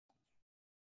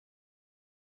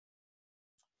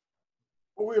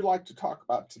What we'd like to talk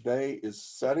about today is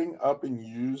setting up and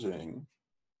using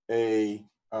a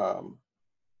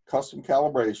custom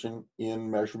calibration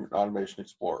in Measurement Automation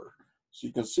Explorer. So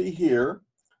you can see here,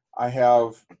 I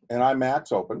have an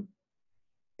IMAX open,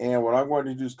 and what I'm going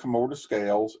to do is come over to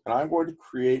Scales, and I'm going to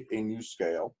create a new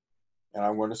scale, and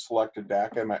I'm going to select a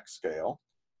DAC MX scale.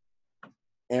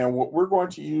 And what we're going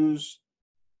to use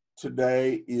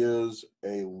today is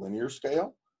a linear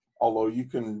scale, although you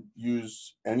can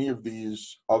use any of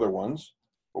these other ones,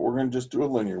 but we're going to just do a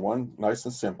linear one, nice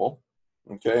and simple.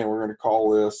 Okay, and we're going to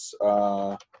call this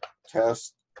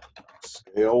test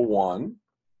scale 1,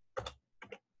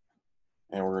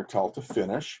 and we're going to tell it to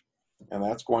finish, and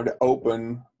that's going to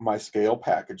open my scale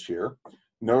package here.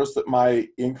 Notice that my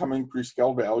incoming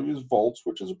prescaled value is volts,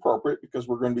 which is appropriate because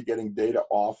we're going to be getting data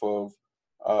off of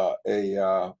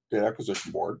a data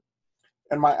acquisition board.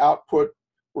 And my output,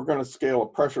 we're going to scale a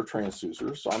pressure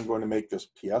transducer, so I'm going to make this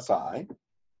PSI.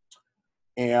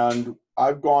 And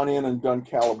I've gone in and done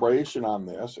calibration on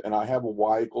this, and I have a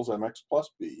y equals mx plus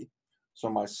b. So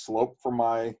my slope for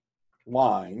my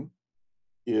line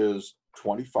is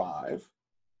 25,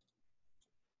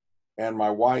 and my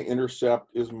y-intercept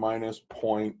is minus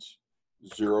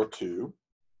 0.02,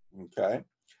 okay?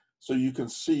 So you can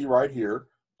see right here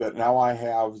that now I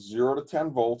have 0 to 10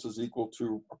 volts is equal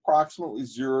to approximately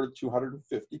 0 to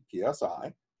 250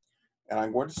 psi, and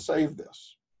I'm going to save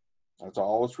this. That's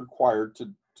all it's required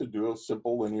to do a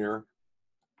simple linear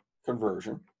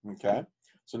conversion, okay?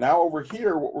 So now over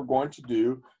here, what we're going to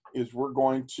do is we're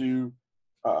going to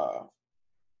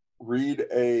read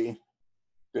a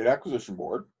data acquisition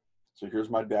board. So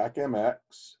here's my DAC MX.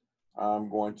 I'm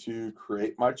going to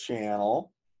create my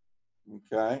channel,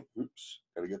 okay? Oops,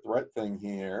 gotta get the right thing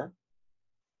here.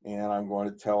 And I'm going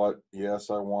to tell it,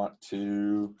 yes, I want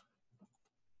to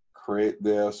create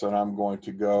this, and I'm going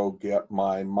to go get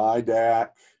my DAC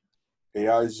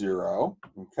AI0,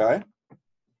 okay?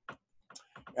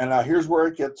 And now here's where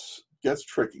it gets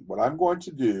tricky. What I'm going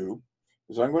to do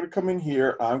is I'm going to come in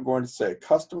here, I'm going to say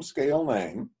custom scale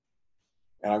name,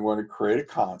 and I'm going to create a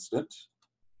constant.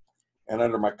 And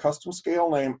under my custom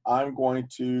scale name, I'm going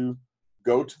to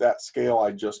go to that scale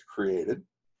I just created.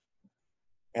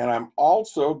 And I'm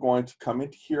also going to come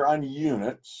into here on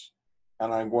units,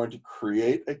 and I'm going to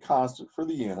create a constant for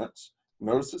the units.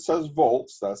 Notice it says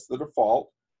volts, that's the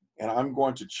default. And I'm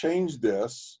going to change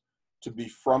this to be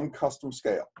from custom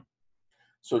scale.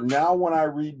 So now when I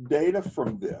read data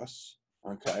from this,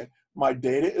 okay, my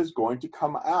data is going to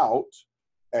come out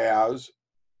as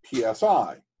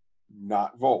PSI,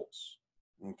 not volts,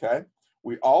 okay?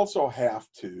 We also have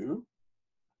to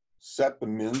set the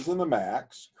mins and the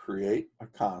max, create a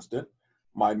constant.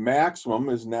 My maximum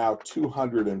is now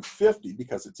 250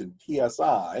 because it's in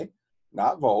PSI,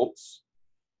 not volts,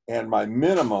 and my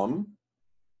minimum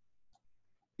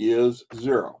is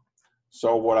 0.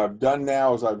 So what I've done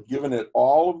now is I've given it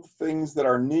all of the things that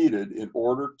are needed in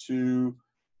order to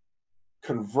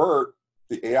convert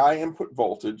the AI input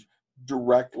voltage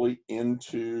directly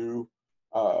into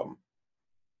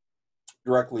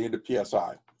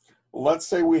PSI. Let's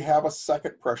say we have a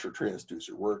second pressure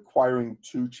transducer. We're acquiring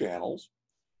 2 channels.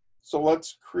 So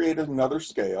let's create another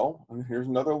scale, and here's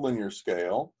another linear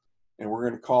scale, and we're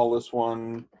going to call this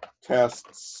one test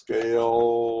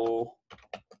scale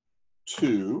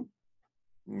 2,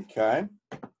 okay?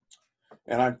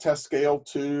 And on test scale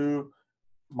 2,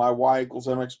 my y equals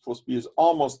mx plus b is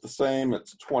almost the same,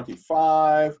 it's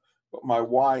 25, but my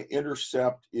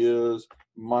y-intercept is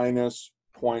minus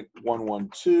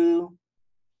 0.112,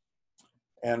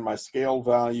 and my scale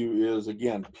value is,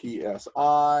 again,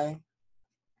 PSI,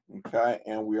 okay?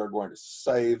 And we are going to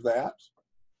save that.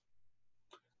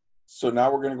 So now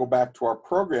we're going to go back to our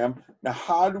program. Now,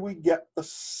 how do we get the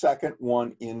second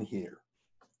one in here?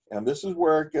 And this is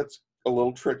where it gets a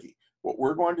little tricky. What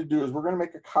we're going to do is we're going to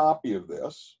make a copy of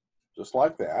this, just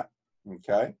like that,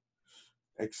 okay?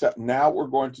 Except now what we're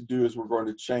going to do is we're going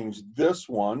to change this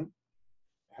one.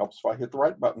 Helps if I hit the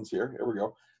right buttons here. Here we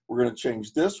go. We're going to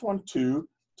change this one to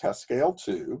test scale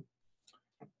 2.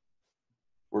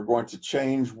 We're going to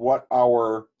change what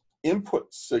our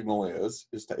input signal is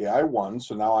to AI1.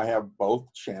 So now I have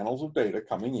both channels of data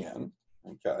coming in,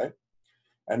 okay?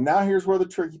 And now here's where the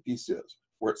tricky piece is.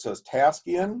 Where it says task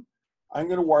in, I'm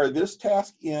going to wire this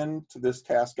task in to this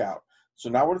task out. So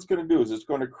now what it's going to do is it's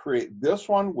going to create this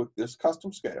one with this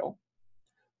custom scale.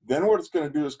 Then what it's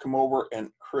going to do is come over and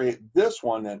create this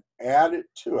one and add it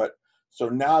to it. So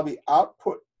now the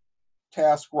output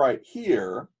task right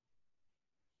here,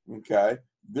 okay,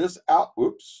 this out,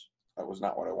 whoops, that was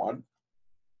not what I wanted.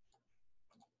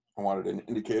 I wanted an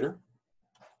indicator.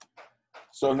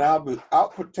 So now the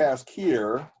output task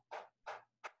here,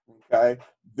 okay,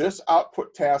 this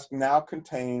output task now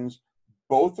contains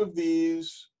both of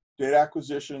these data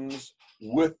acquisitions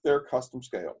with their custom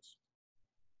scales,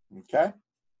 okay?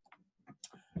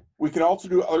 We can also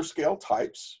do other scale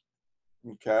types,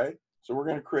 okay? So we're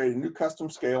gonna create a new custom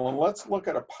scale, and let's look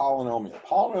at a polynomial.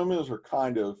 Polynomials are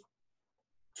kind of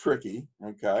tricky,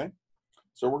 okay?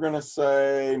 So we're gonna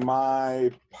say my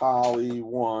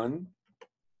poly1,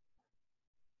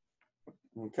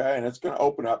 okay, and it's gonna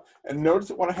open up. And notice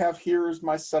that what I have here is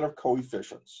my set of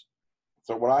coefficients.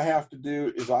 So what I have to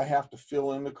do is I have to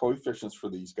fill in the coefficients for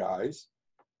these guys.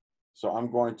 So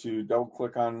I'm going to double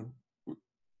click on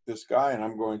this guy and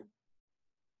I'm going to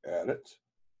add it.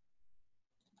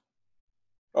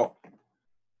 Oh,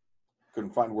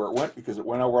 couldn't find where it went because it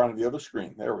went over onto the other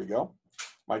screen. There we go.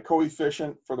 My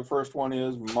coefficient for the first one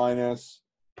is minus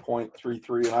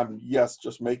 0.33, and I'm, yes,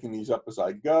 just making these up as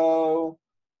I go.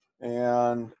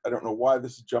 And I don't know why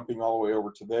this is jumping all the way over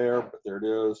to there, but there it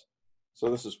is. So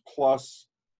this is plus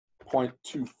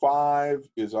 0.25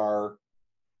 is our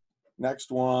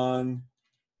next one.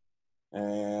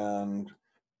 And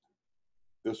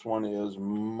this one is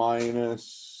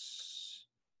minus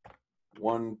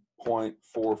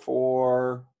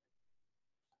 1.44.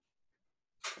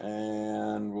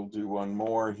 And we'll do one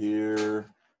more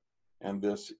here. And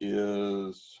this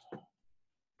is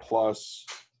plus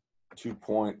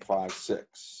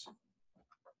 2.56.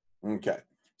 Okay,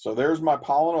 so there's my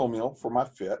polynomial for my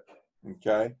fit,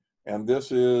 okay? And this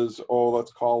is, oh,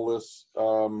 let's call this,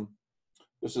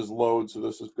 this is load, so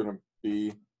this is gonna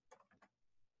be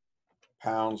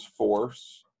pounds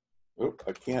force. Oop,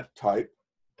 I can't type.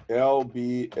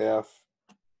 LBF,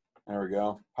 there we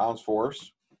go, pounds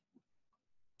force.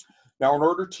 Now, in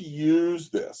order to use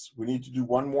this, we need to do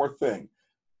one more thing.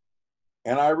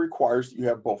 NI requires that you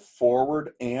have both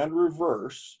forward and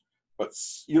reverse, but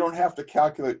you don't have to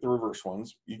calculate the reverse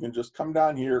ones. You can just come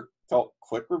down here,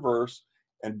 click reverse,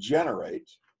 and generate,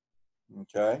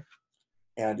 okay?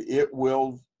 And it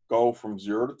will go from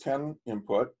 0 to 10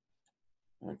 input,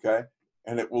 okay?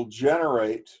 And it will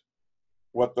generate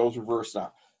what those reverse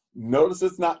are. Notice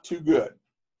it's not too good.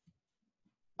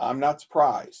 I'm not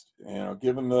surprised, you know,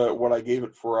 given what I gave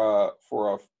it for a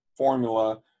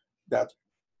formula. That's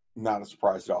not a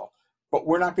surprise at all. But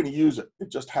we're not going to use it. It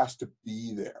just has to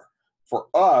be there. For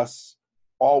us,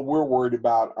 all we're worried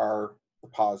about are the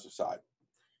positive side.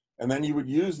 And then you would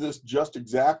use this just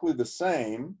exactly the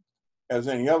same as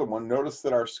any other one. Notice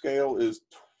that our scale is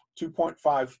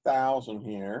 2.5 thousand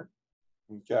here,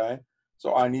 okay?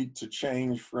 So I need to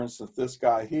change, for instance, this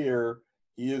guy here.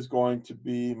 He is going to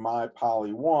be my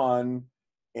poly 1,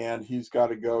 and he's got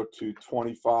to go to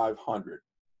 2,500.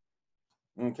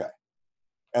 Okay.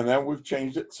 And then we've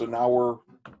changed it, so now we're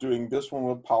doing this one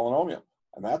with polynomial,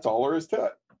 and that's all there is to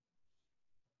it.